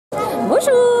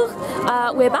Bonjour!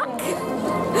 We're back.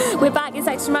 We're back, it's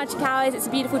Extra Magic Hours, it's a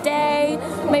beautiful day.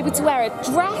 I'm able to wear a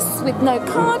dress with no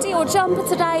cardi or jumper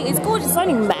today. It's gorgeous, it's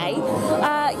only May.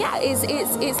 Yeah,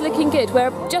 it's looking good.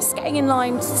 We're just getting in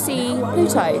line to see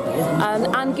Pluto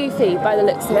and Goofy by the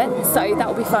looks of it, so that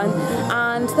will be fun.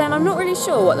 And then I'm not really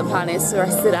sure what the plan is for the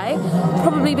rest of the day.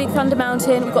 Probably Big Thunder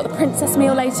Mountain, we've got the princess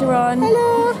meal later on.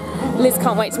 Hello! Liz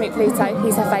can't wait to meet Pluto,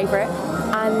 he's her favourite.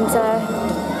 And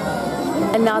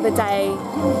another day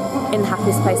in the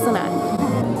happiest place on earth.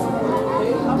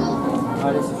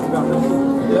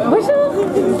 Bonjour!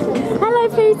 Hello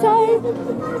Pluto!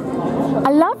 I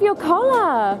love your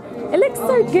collar! It looks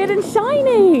so good and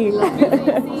shiny!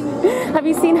 Have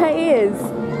you seen her ears?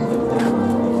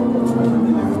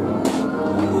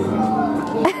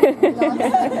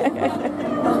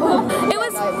 It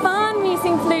was fun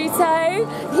meeting Pluto.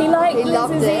 He liked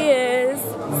Liz's ears.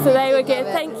 So they were good.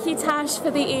 Thank you, Tash, for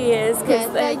the ears. Yeah,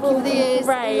 thank you for the ears.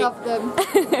 Great. We love them.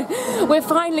 We're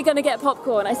finally going to get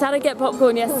popcorn. I said I'd get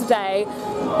popcorn yesterday.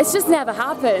 It's just never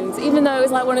happened, even though it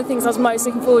was like one of the things I was most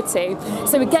looking forward to.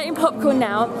 So we're getting popcorn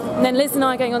now, and then Liz and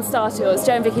I are going on Star Tours.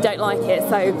 Joe and Vicky don't like it,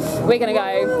 so we're going to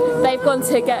go. They've gone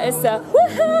to get us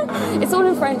it's all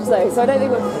in French though, so I don't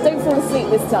think don't fall asleep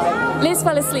this time. Liz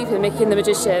fell asleep with Mickey and the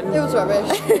Magician. It was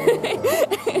rubbish.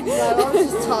 No, I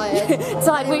was just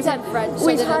tired.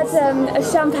 We'd had a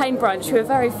champagne brunch. We were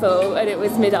very full, and it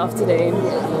was mid-afternoon.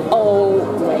 Oh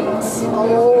wait.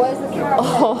 Oh, where's the carrot cake?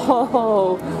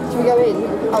 Oh. Should we go in?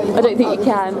 Oh, I don't think you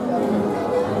can.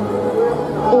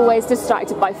 Always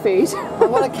distracted by food. I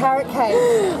want a carrot cake.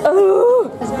 Oh,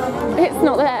 it's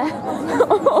not there.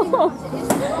 Oh,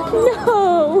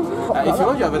 no. If you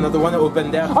want, you have another one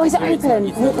open there. Oh, is it open?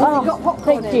 You've got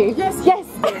popcorn Thank you. Yes. Yes.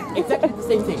 Exactly the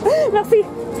same thing. Merci.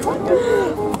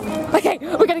 Okay,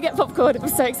 we're going to get popcorn. I'm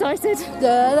so excited.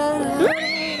 Da, da, da.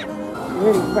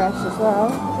 Really fresh as well.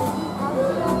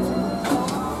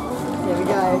 Here we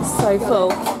go. So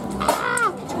full.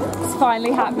 It's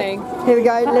finally happening. Here we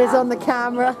go, Liz on the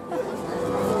camera.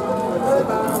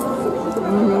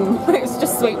 It's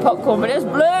just sweet popcorn, but it's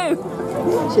blue.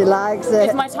 She likes it.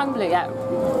 Is my tongue blue yet?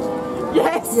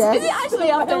 Yes. Yes. Is it actually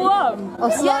after one?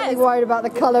 I'm slightly worried about the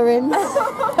colouring.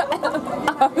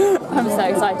 I'm so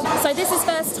excited. So this is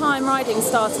first time riding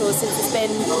Star Tours since it's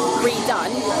been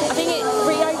redone. I think it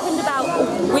reopened about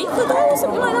a week ago or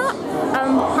something like that.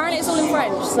 Apparently it's all in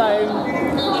French, so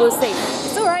we'll see.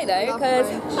 It's alright though, because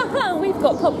we've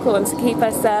got popcorn to keep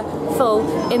us full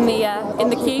in the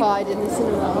queue. In the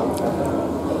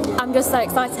cinema. I'm just so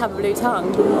excited to have a blue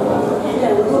tongue.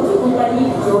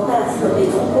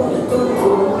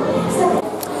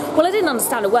 Well, I didn't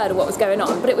understand a word of what was going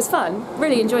on, but it was fun.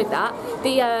 Really enjoyed that.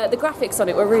 The graphics on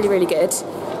it were really, really good.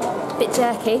 Bit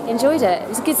jerky. Enjoyed it. It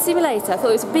was a good simulator. I thought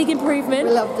it was a big improvement.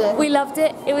 We loved it. We loved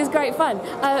it. It was great fun.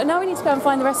 Now we need to go and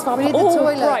find the rest of our... We need the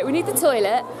toilet. Right, we need the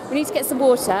toilet. We need to get some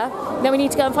water. Then we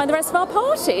need to go and find the rest of our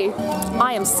party.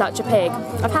 I am such a pig.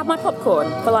 I've had my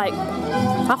popcorn for like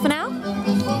half an hour.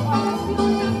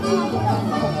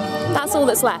 That's all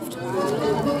that's left.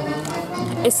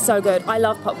 It's so good. I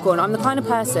love popcorn. I'm the kind of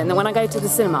person that when I go to the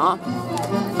cinema,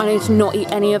 I need to not eat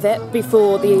any of it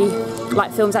before the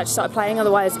films actually start playing,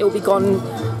 otherwise it will be gone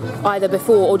either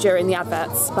before or during the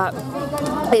adverts. But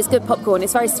it's good popcorn,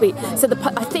 it's very sweet. So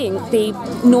I think the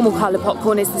normal colour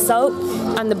popcorn is the salt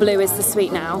and the blue is the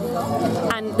sweet now.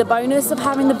 And the bonus of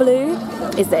having the blue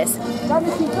is this.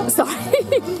 Sorry,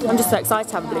 I'm just so excited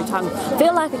to have a blue tongue.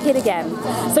 Feel like a kid again.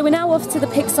 So we're now off to the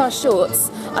Pixar shorts,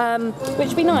 which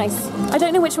would be nice. I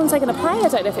don't know which ones they're going to play. I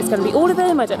don't know if it's going to be all of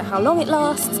them. I don't know how long it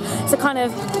lasts. So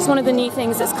it's one of the new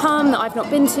things that's come that I've not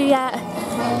been to yet.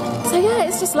 So yeah,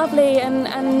 it's just lovely and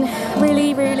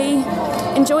really, really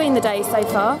enjoying the day so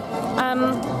far.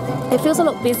 It feels a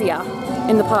lot busier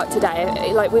in the park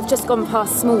today. Like we've just gone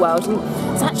past Small World and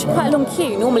it's actually quite a long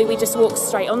queue. Normally we just walk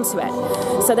straight onto it.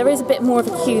 So there is a bit more of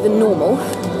a queue than normal.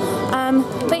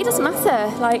 But it doesn't matter.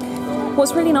 Like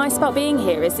what's really nice about being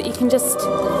here is that you can just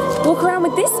walk around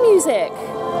with this music.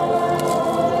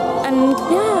 And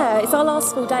yeah, it's our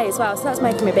last full day as well, so that's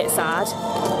making me a bit sad.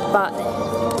 But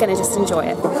gonna just enjoy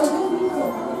it.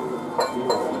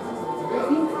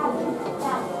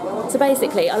 So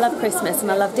basically, I love Christmas and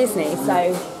I love Disney,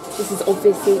 so this is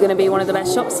obviously going to be one of the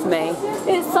best shops for me.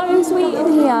 It's so sweet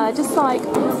in here, just like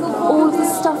all of the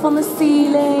stuff on the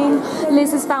ceiling.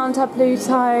 Liz has found her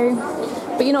Pluto,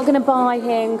 but you're not going to buy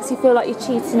him because you feel like you're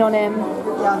cheating on him.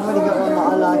 Yeah, I've already got one that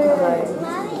I like at home.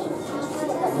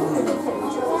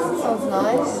 Sounds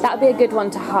nice. That would be a good one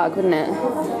to hug, wouldn't it?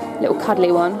 Little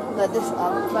cuddly one. Like this,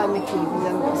 by Mickey, because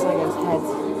then got something on his head.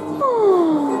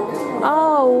 Oh,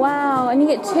 Oh wow, and you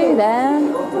get 2 there.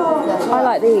 I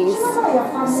like these.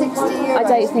 60 euros. I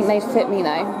don't think they'd fit me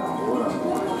though.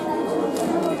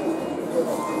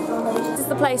 This is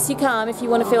the place you come if you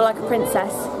want to feel like a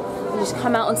princess. You just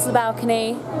come out onto the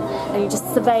balcony and you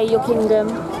just survey your kingdom.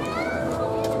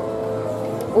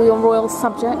 All your royal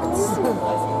subjects.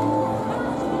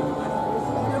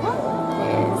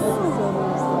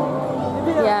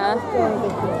 Yeah.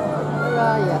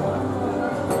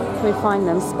 Can we find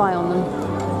them, spy on them?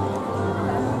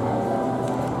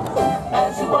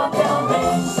 As you walk down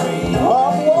Main Street,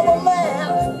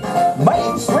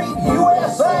 Main Street,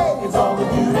 USA. It's all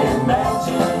that you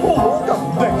imagine. Look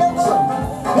at dancing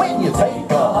when you take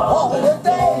a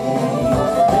holiday.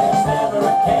 There's never a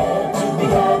care to be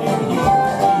had in here.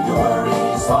 Leave your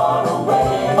worries far away.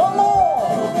 Come on!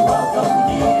 You'll be welcome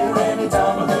here any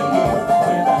time of the year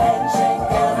with a handshake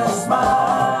and a smile.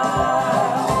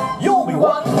 You'll be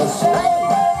wanting to stay.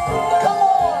 Come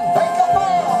on, take a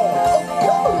bow.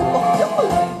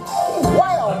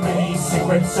 Wow! The many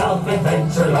secrets of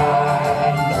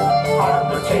Adventureland.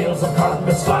 Harbor tales of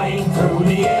carpets flying through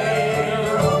the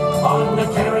air. On the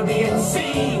Caribbean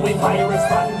Sea, we pirates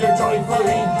thunder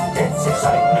joyfully. It's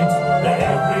excitement that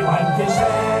everyone can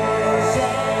share.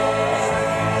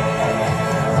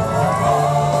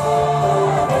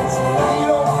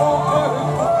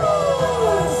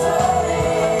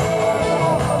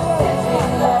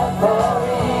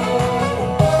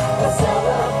 The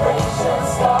celebration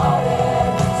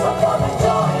started, so come and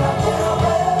join our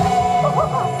jubilee.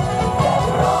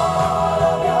 Gather all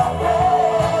of your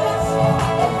friends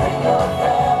and bring your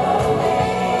family.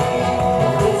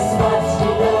 This much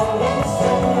you know is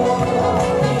true.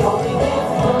 The only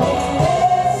gift for me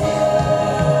is you.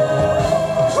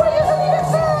 Joyeux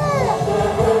anniversaire!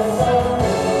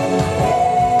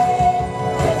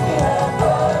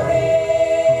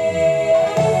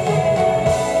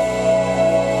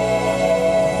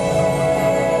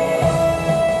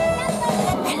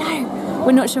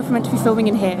 We're not sure if we're meant to be filming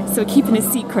in here, so we're keeping it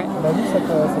secret.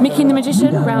 Mickey and the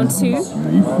Magician, round 2.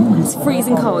 It's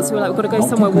freezing cold, so we're like, we've got to go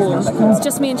somewhere warm. It's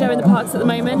just me and Joe in the parks at the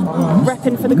moment,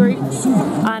 repping for the group.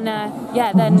 And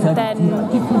yeah, then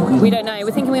we don't know.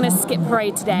 We're thinking we're going to skip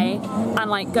parade today and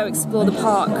like go explore the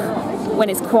park when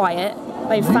it's quiet.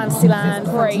 Like Fantasyland,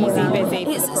 crazy busy.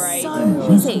 It's so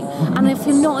busy, and if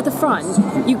you're not at the front,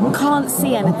 you can't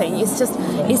see anything. It's just,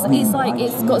 it's like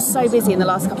it's got so busy in the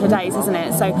last couple of days, isn't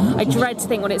it? So I dread to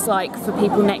think what it's like for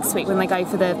people next week when they go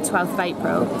for the 12th of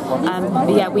April.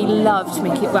 But yeah, we loved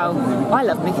Mickey. Well, I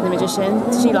loved Mickey the Magician.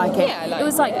 Did you like it? Yeah, I liked it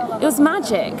was like it was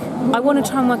magic. I want to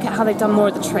try and work out how they've done more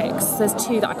of the tricks. There's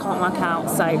 2 that I can't work out,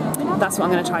 so that's what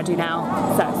I'm going to try to do now.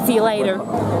 So see you later.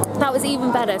 That was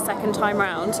even better second time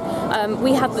round.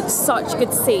 We had such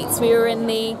good seats. We were in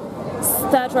the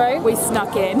 3rd row. We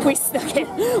snuck in. We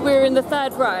were in the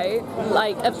 3rd row,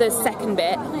 like of the second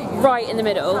bit, right in the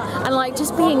middle, and like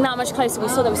just being that much closer, we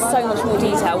saw there was so much more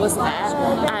detail, wasn't there?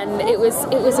 And it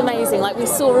was amazing. Like we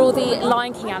saw all the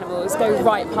Lion King animals go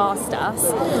right past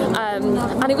us,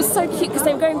 and it was so cute because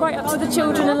they were going right up to the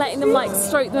children and letting them like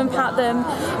stroke them and pat them.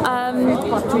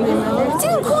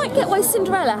 Didn't quite get why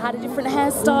Cinderella had a different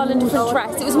hairstyle and different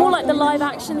dress. It was more like the live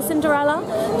action Cinderella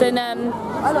than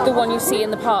the one you see in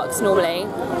the parks normally.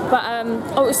 But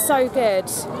oh, it was so good.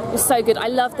 It was so good. I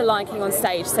loved the Lion King on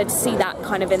stage, so to see that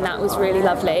kind of in that was really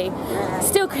lovely.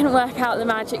 Still couldn't work out the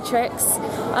magic tricks.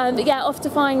 But yeah, off to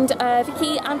find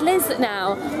Vicky and Liz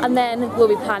now, and then we'll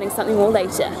be planning something more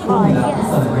later. Oh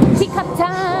yes, teacup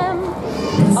time!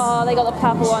 Oh, they got the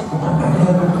purple one.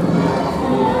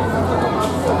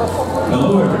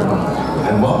 Hello everyone,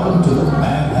 and welcome to the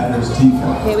Mad Hatter's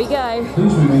Teacup. Here we go.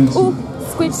 Please remain seated. Ooh,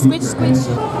 squidge, squidge, squidge.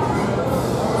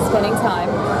 Spinning time.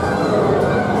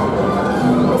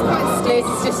 Liz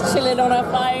is just chilling on her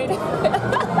phone.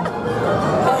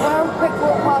 One quick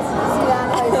walk past the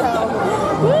Disneyland Hotel.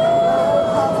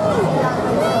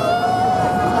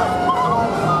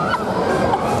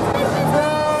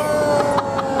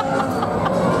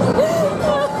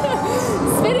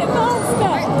 Spin it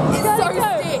faster. It's so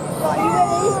stiff. Are you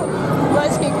ready? I'm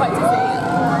actually getting quite dizzy.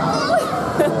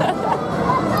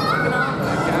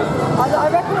 I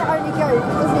reckon it only goes. It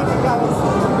doesn't even go.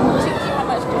 Do you have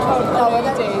much control? No, I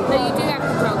don't. No, you do have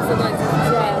control because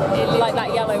yeah, like that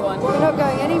yellow one. We're not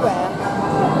going anywhere.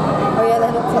 Oh yeah,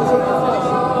 they're not touching.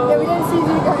 Yeah, we don't seem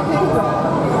to be going anywhere.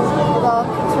 With our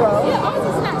control. Yeah, ours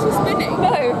isn't actually spinning.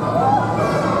 No.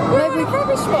 Maybe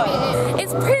rubbish one.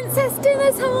 It's princess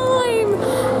dinner time.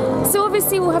 So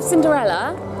obviously we'll have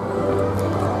Cinderella.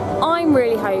 I'm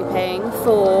really hoping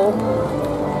for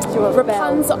Do you want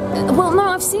Rapunzel. Well, no,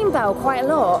 I've seen Belle quite a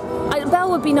lot.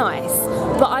 Belle would be nice,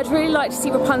 but I'd really like to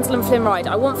see Rapunzel and Flynn Rider.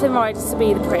 I want Flynn Rider to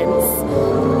be the prince.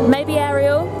 Maybe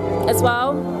Ariel as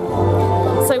well.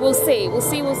 So we'll see.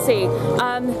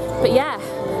 But yeah,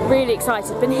 really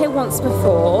excited. Been here once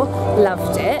before,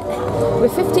 loved it. We're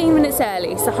 15 minutes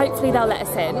early, so hopefully they'll let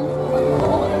us in.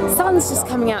 Sun's just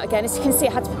coming out again. As you can see,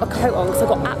 I had to put my coat on because I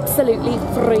got absolutely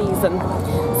freezing.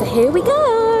 So here we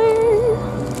go.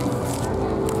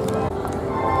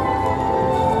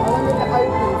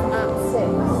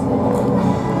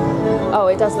 Oh,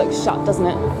 it does look shut, doesn't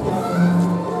it?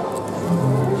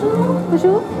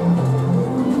 Bonjour.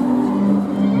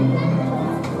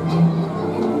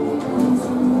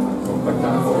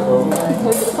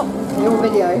 Your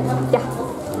video? Yeah.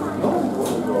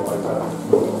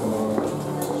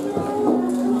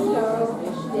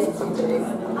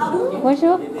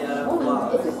 Bonjour.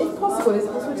 If possible, is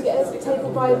it possible to get a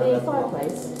table by the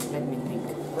fireplace? Let me think.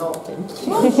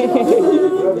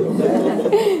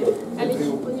 Allez,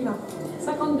 on y va.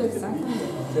 52, ça.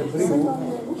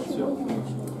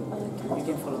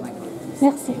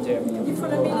 Merci. Il faut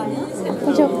la mélodie, c'est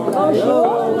Bonjour.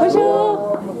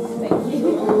 Bonjour.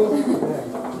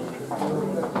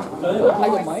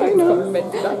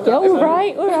 Yeah, all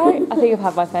right. I think I've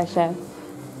had my fair share.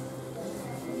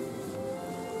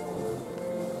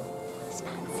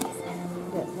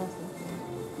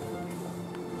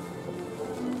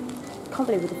 Can't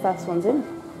believe we're the first ones in.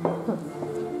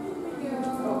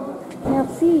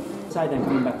 Merci. Side and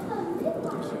coming back.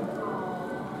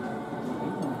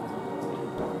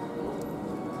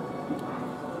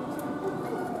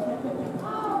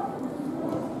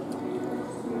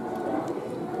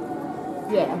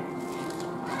 Yeah.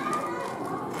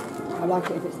 I like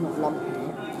it if it's not lumpy.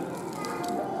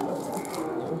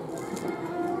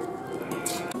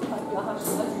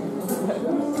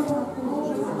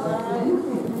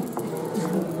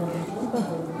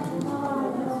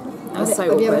 That was so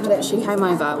awkward. She came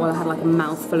over while I had like a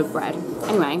mouthful of bread.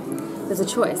 Anyway, there's a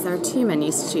choice. There are 2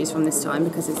 menus to choose from this time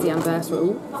because it's the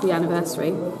anniversary.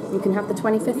 You can have the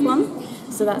 25th one.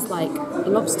 So that's like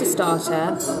lobster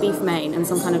starter, beef main, and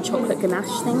some kind of chocolate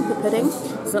ganache thing for pudding.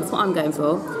 So that's what I'm going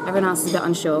for. Everyone else is a bit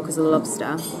unsure because of the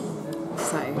lobster.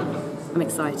 So I'm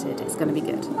excited. It's going to be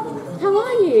good. How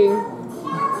are you?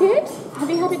 Good? Have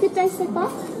you had a good day so far?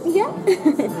 Yeah? Let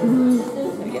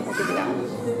me get my video down.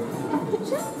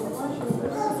 Picture?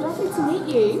 It's lovely to meet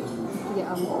you.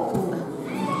 Yeah.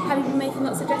 Have you been making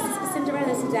lots of dresses for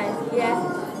Cinderella today? Yeah.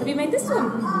 Have you made this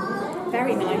one?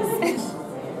 Very nice.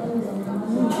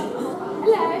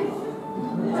 Hello.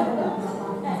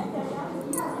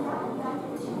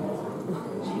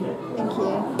 Thank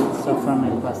you. So from my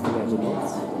plastic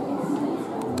vegetables.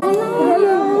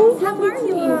 Hello. How are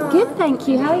you? Good, thank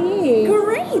you. How are you?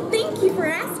 Great, thank you for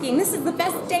asking. This is the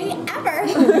best day ever.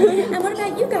 And what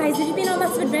about you guys? Have you been on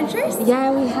lots of adventures?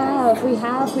 Yeah, we have.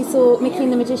 We saw Mickey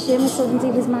and the Magician. We saw him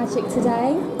do his magic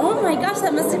today. Oh my gosh,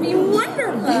 that must have been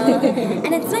wonderful.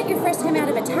 And it's not your first time out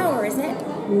of a tower, is it?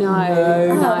 No.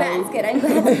 Oh, that's good. I'm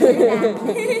glad to hear that.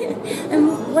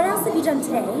 What else have you done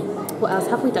today? What else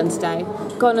have we done today?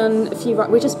 Gone on a few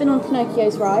rides. We've just been on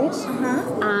Pinocchio's ride.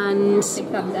 And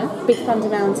Big Thunder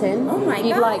Mountain. Oh my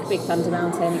You'd gosh. like Big Thunder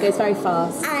Mountain. It goes very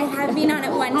fast. I have been on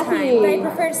it one Have time, you? but I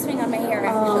prefer to swing on my hair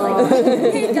actually.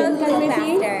 It does Go go with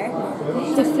you?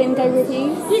 faster. Did Flynn go with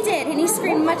you? He did, and he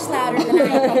screamed much louder than I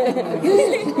did.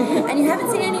 And you haven't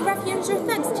seen any ruffians or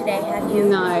thugs today, have you?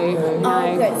 No.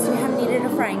 Oh, good. So you haven't needed a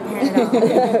frying pan at all.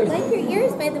 I like your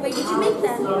ears, by the way. Did you make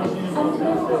them?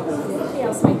 Somebody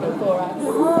else made them for us.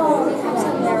 Oh, they have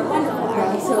some. They're wonderful.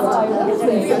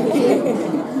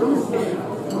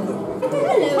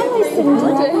 Hello,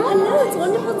 Cinderella. Hello, it's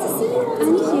wonderful to see you.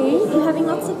 And you? You having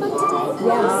lots of fun today?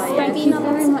 Yes. Thank you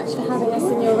very much for having us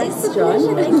in your It's a restaurant.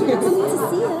 pleasure. Thank you for coming to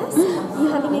see us. You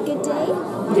having a good day?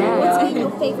 Yeah. What's been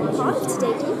your favourite part of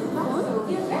today, dear?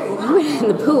 You went in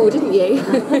the pool, didn't you?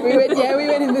 we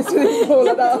went in the swimming pool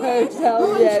at our hotel.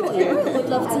 Yeah, it's good. Would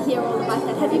love to hear all about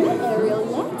that. Have you met Ariel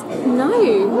yet?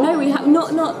 No, we have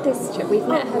not this trip. We've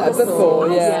met her before,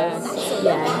 yeah.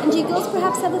 Yeah. And do you girls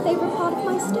perhaps have a favourite part of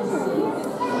my story?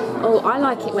 Oh, I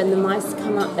like it when the mice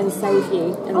come up and save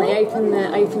you, and they open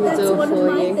the That's door one for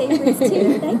of my you. favourites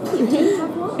too. Thank you. Do you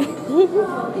have one?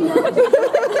 No?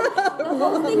 The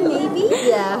whole thing maybe?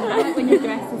 Yeah. When your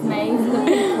dress is made, the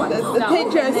pink one. The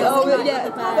pink dress, yeah.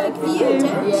 Perfect for you,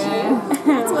 don't you?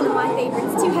 That's one of my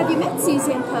favourites too. Have you met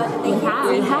Susie and Kurt? We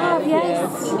have, yes.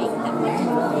 Help you make that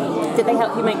wonderful thing. Did they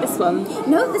help you make this one?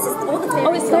 No, this is all the fairies.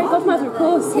 Oh, it's Fairy Godmother, of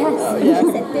course, yes. She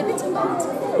said bibbity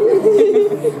bobbity.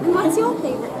 And what's your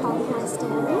favourite part of my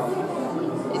story?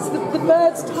 It's the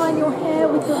birds tying your hair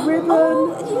with the ribbon.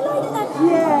 Oh, you like that?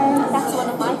 Yeah. That's one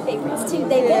of my favourites too.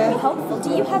 They're very helpful. Do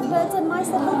you have birds and mice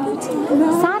that help you too?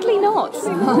 Sadly not.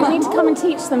 We need to come and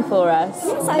teach them for us.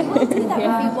 Yes, I will do that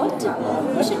if you want to.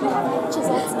 Or should we have pictures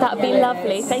also? That'd be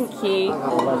lovely, thank you.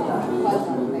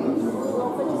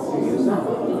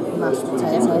 Mashed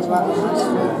potatoes, right?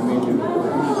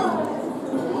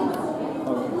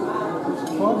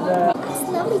 It's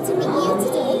lovely to meet you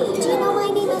today. Do you know my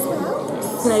name as well?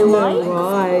 No way.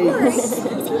 Right. Of course. Is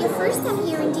it your first time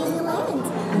here in Disneyland?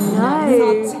 No.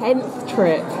 It's our 10th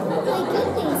trip. Oh my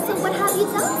goodness. So what have you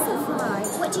done so far?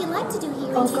 What do you like to do here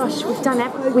in Oh Disneyland? gosh, we've done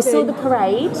everything. We saw the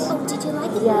parade. Oh, did you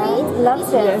like the Yeah, parade? loved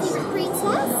Is your it. favorite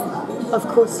princess? Of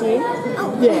course you.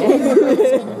 Oh, Yeah.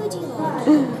 who do you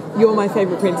like? You're my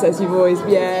favourite princess. You've always,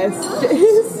 yes.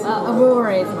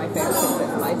 Aurora is my favourite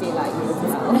princess, and I do like you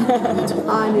as well.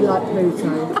 I only like Pluto.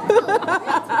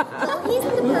 Well, he's in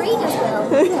the parade as well.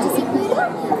 Did you see Pluto?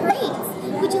 Great.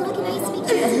 Would you like a nice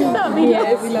picture as well? That'd be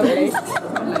Yeah, it'd be lovely.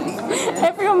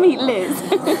 Everyone meet Liz.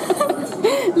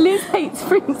 Liz hates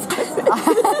princesses.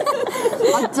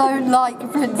 I don't like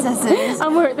princesses.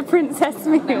 And we're at the princess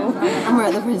meal. And we're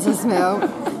at the princess meal.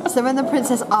 So when the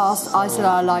princess asked, I said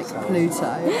I like Pluto.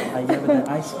 I gave the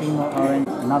ice cream or orange,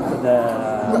 not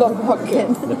the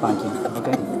Pumpkin. the pumpkin.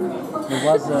 Okay. There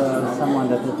was someone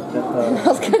that I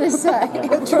was going to say,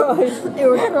 it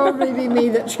would probably be me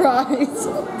that tries.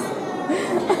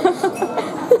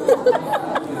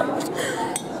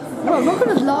 Well, I'm not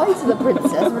going to lie to the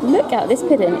princess. Look at this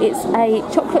pudding. It's a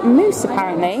chocolate mousse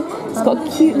apparently. It's got a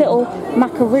cute little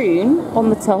macaroon on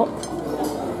the top.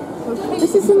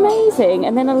 This is amazing.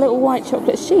 And then a little white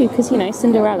chocolate shoe because, you know,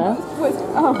 Cinderella.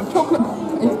 Oh, chocolate.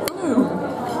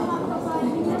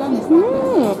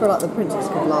 I feel like the princess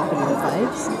could laugh in her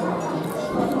face.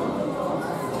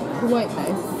 The white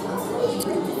face.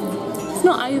 It's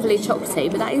not overly chocolatey,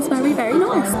 but that is very, very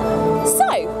nice.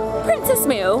 So, princess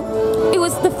meal.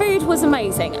 The food was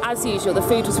amazing, as usual. The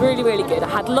food was really, really good. I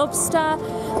had lobster,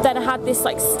 then I had this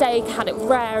like steak, had it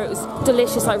rare, it was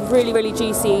delicious, like really, really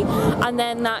juicy, and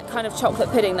then that kind of chocolate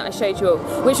pudding that I showed you all,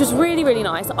 which was really, really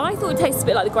nice. I thought it tasted a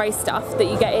bit like the grey stuff that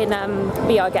you get in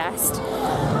Be Our Guest.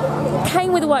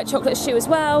 Came with a white chocolate shoe as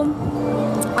well,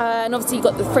 and obviously you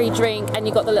got the free drink and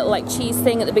you got the little like cheese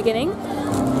thing at the beginning.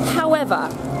 However,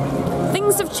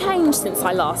 things have changed since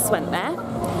I last went there.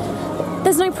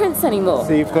 There's no prince anymore.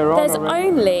 See if they're on There's already.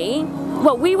 only,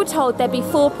 well, we were told there'd be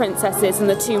 4 princesses and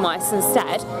the 2 mice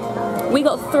instead. We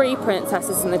got 3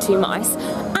 princesses and the 2 mice,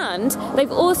 and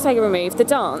they've also removed the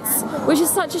dance, which is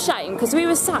such a shame because we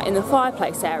were sat in the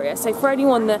fireplace area. So for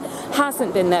anyone that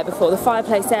hasn't been there before, the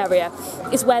fireplace area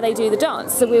is where they do the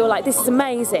dance. So we were like, this is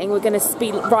amazing, we're going to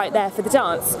be right there for the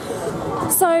dance.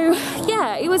 So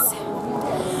yeah, it was.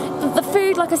 The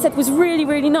food, like I said, was really,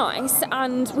 really nice,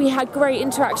 and we had great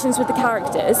interactions with the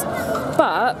characters,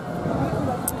 but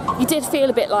you did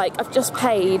feel a bit like I've just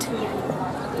paid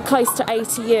close to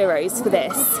 €80 for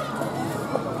this,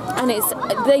 and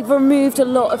they've removed a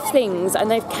lot of things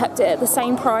and they've kept it at the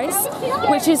same price,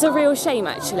 which is a real shame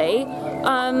actually.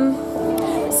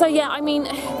 So yeah, I mean,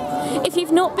 if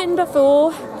you've not been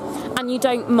before and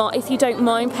if you don't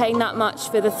mind paying that much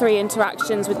for the 3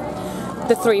 interactions with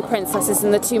the 3 princesses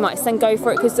and the 2 mice, then go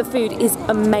for it because the food is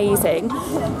amazing.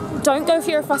 Don't go if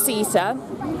you're a fussy eater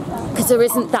because there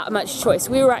isn't that much choice.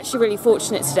 We were actually really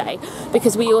fortunate today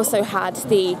because we also had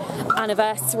the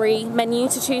anniversary menu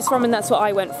to choose from, and that's what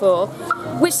I went for,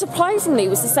 which surprisingly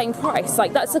was the same price.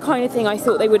 Like, that's the kind of thing I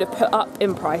thought they would have put up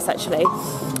in price actually,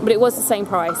 but it was the same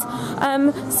price.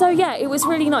 So yeah, it was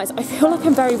really nice. I feel like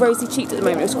I'm very rosy cheeked at the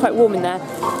moment. It was quite warm in there.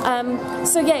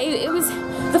 So yeah,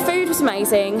 the food was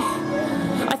amazing.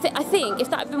 I think if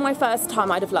that had been my first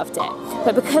time, I'd have loved it.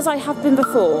 But because I have been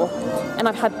before, and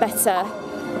I've had better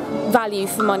value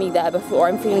for money there before,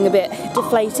 I'm feeling a bit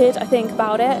deflated, I think,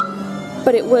 about it.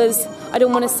 But it was, I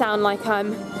don't want to sound like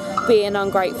I'm being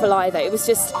ungrateful either. It was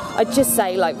just, I'd just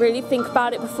say, like, really think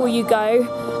about it before you go,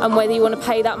 and whether you want to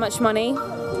pay that much money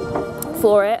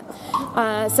for it.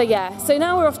 So yeah, so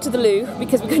now we're off to the loo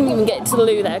because we couldn't even get to the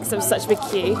loo there because there was such a big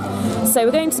queue. So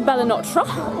we're going to Bella Notre,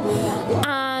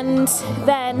 and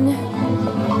then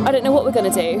I don't know what we're going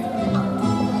to do.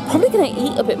 Probably going to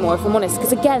eat a bit more if I'm honest,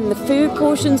 because again the food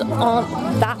portions aren't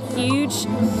that huge.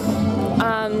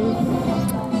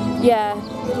 Yeah,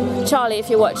 Charlie, if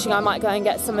you're watching, I might go and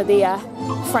get some of the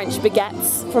French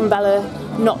baguettes from Bella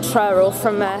Notre or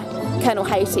from Colonel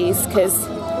Hattie's, because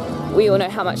we all know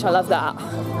how much I love that.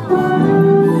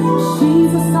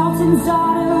 She's a sultan's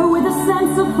daughter with a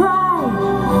sense of pride,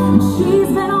 and she's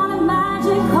been on a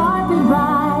magic carpet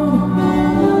ride.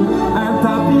 Un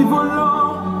tapis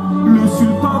volant, le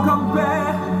sultan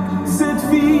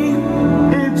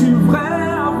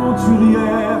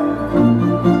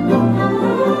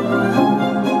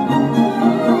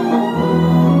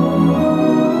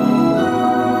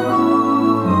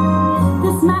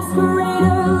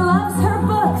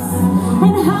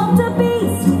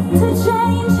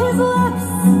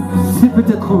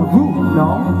d'entre vous,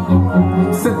 non?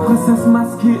 Cette princesse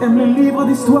masquée aime les livres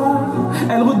d'histoire.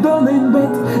 Elle redonne à une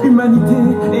bête humanité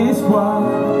et espoir.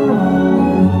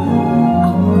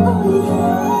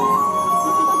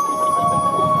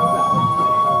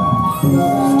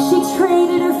 She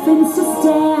traded her fins to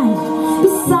stand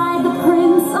beside the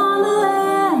prince on the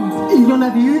land. Il y en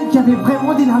avait une qui avait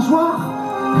vraiment des nageoires.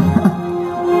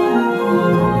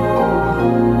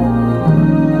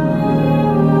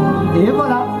 Et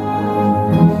voilà.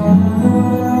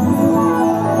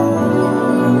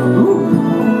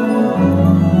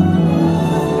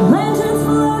 Lanterns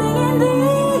floating in the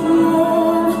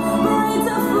air, braids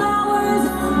of flowers,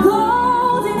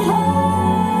 golden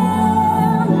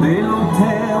hair. Des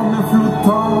lanternes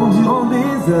flottant durant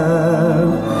des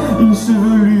heures, une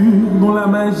chevelure dont la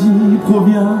magie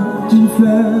provient d'une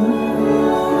fleur.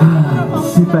 Ah,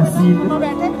 c'est facile.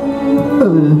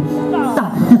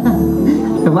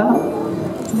 Voilà.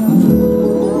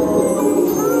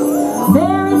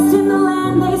 Fairest in the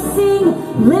land they sing,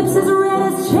 lips as red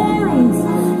as cherries.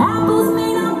 Apples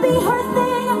may not be her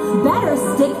thing, better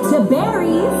stick to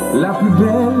berries. La plus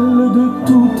belle de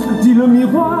toutes, dit le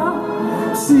miroir.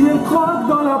 Si elle croque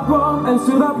dans la pomme, elle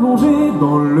sera plongée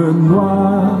dans le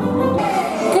noir.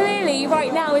 Clearly,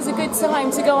 right now is a good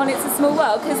time to go on It's a Small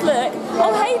World, because look,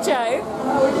 oh hey Joe,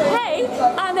 hey,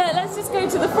 and let's just go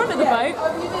to the front of the boat.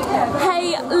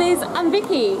 Hey Liz and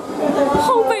Vicky,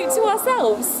 whole boat to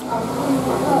ourselves.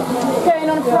 Going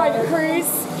on a private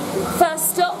cruise, first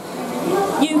stop,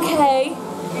 UK,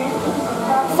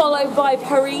 followed by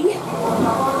Paris.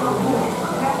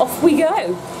 Off we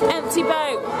go. Empty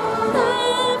boat.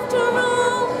 After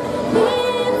all,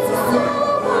 it's a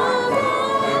small world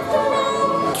after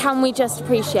all. Can we just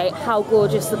appreciate how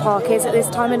gorgeous the park is at this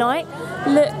time of night?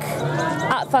 Look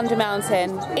at Thunder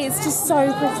Mountain. It's just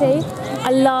so pretty. I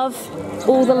love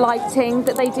all the lighting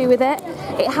that they do with it.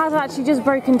 It has actually just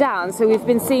broken down, so we've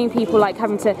been seeing people like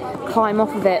having to climb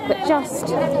off of it, but just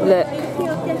look,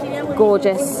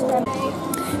 gorgeous.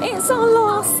 It's our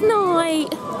last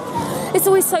night. It's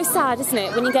always so sad, isn't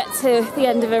it, when you get to the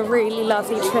end of a really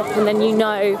lovely trip and then you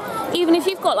know, even if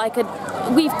you've got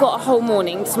we've got a whole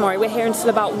morning tomorrow, we're here until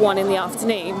about 1 in the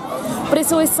afternoon, but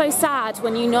it's always so sad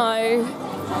when you know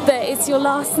that it's your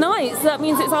last night. So that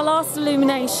means it's our last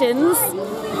illuminations,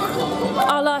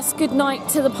 our last good night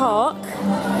to the park.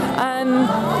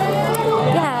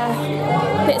 Yeah,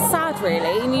 a bit sad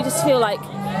really, and you just feel like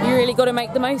you really got to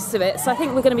make the most of it. So I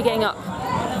think we're going to be getting up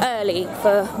early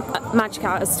for magic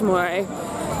hours tomorrow,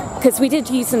 because we did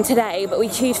use them today, but we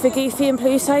queued for Goofy and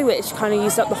Pluto, which kind of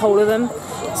used up the whole of them.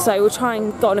 So we'll try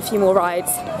and go on a few more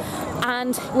rides.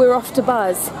 And we're off to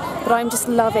Buzz, but I'm just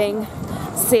loving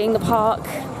seeing the park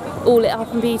all lit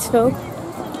up and beautiful.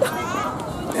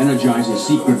 Energize his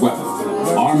secret weapon.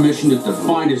 Our mission is to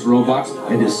find his robots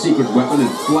and his secret weapon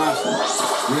and blast them.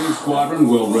 Green Squadron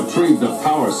will retrieve the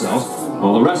power cells,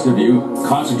 while the rest of you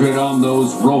concentrate on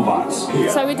those robots.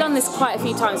 So we've done this quite a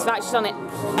few times. We've actually done it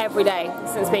every day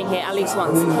since being here, at least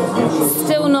once.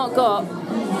 Still not got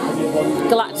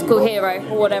Galactical Hero,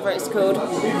 or whatever it's called.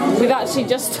 We've actually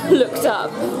just looked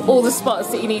up all the spots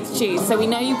that you need to choose. So we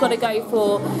know you've got to go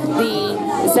for the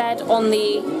Z on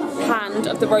the hand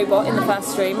of the robot in the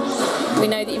first room. We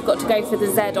know that you've got to go for the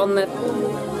Z on the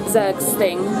Zerg's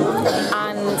thing,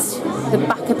 and the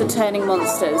back of the turning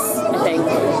monsters, I think.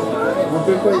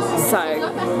 So,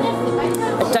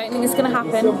 I don't think it's going to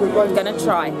happen. I'm going to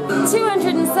try.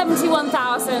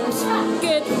 271,000.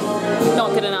 Good.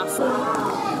 Not good enough.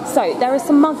 So, there are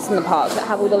some mugs in the park that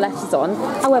have all the letters on.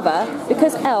 However,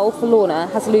 because L for Lorna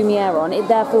has Lumiere on, it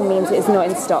therefore means it is not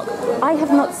in stock. I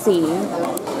have not seen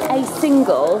a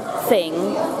single thing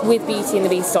with Beauty and the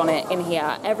Beast on it in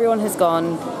here. Everyone has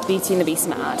gone Beauty and the Beast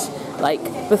mad. Like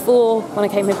before, when I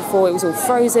came here before, it was all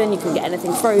Frozen. You couldn't get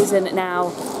anything Frozen.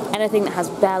 Now, anything that has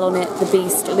Belle on it, the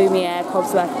Beast, Lumiere,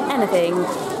 Cogsworth, anything,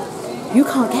 you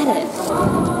can't get it.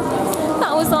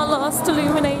 That was our last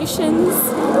illuminations.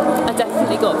 I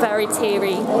definitely got very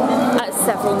teary at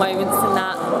several moments in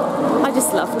that. I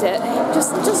just loved it.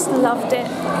 Just loved it.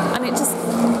 And it just...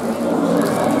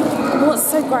 What's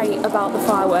so great about the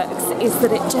fireworks is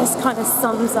that it just kind of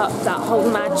sums up that whole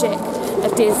magic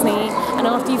of Disney. And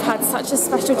after you've had such a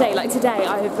special day, like today,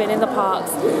 I have been in the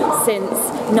parks since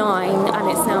 9 and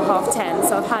it's now 10:30.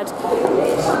 So I've had,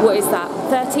 what is that,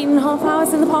 13 and a half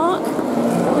hours in the park?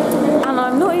 And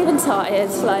I'm not even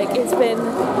tired. Like, it's been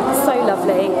so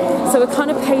lovely. So we're kind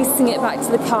of pacing it back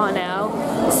to the car now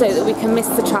so that we can miss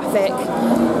the traffic,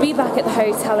 be back at the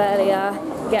hotel earlier,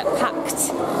 get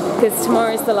packed, because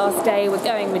tomorrow's the last day, we're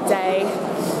going midday.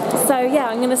 So yeah,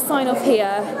 I'm going to sign off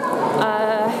here.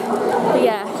 But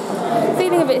yeah,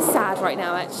 Feeling a bit sad right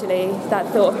now, actually,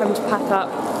 that thought of having to pack up,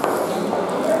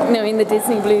 knowing the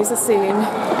Disney blues are soon.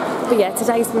 But yeah,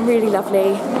 today's been really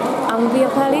lovely, and we'll be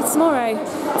up early tomorrow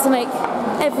to make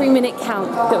every minute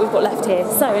count that we've got left here.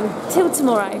 So until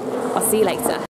tomorrow, I'll see you later.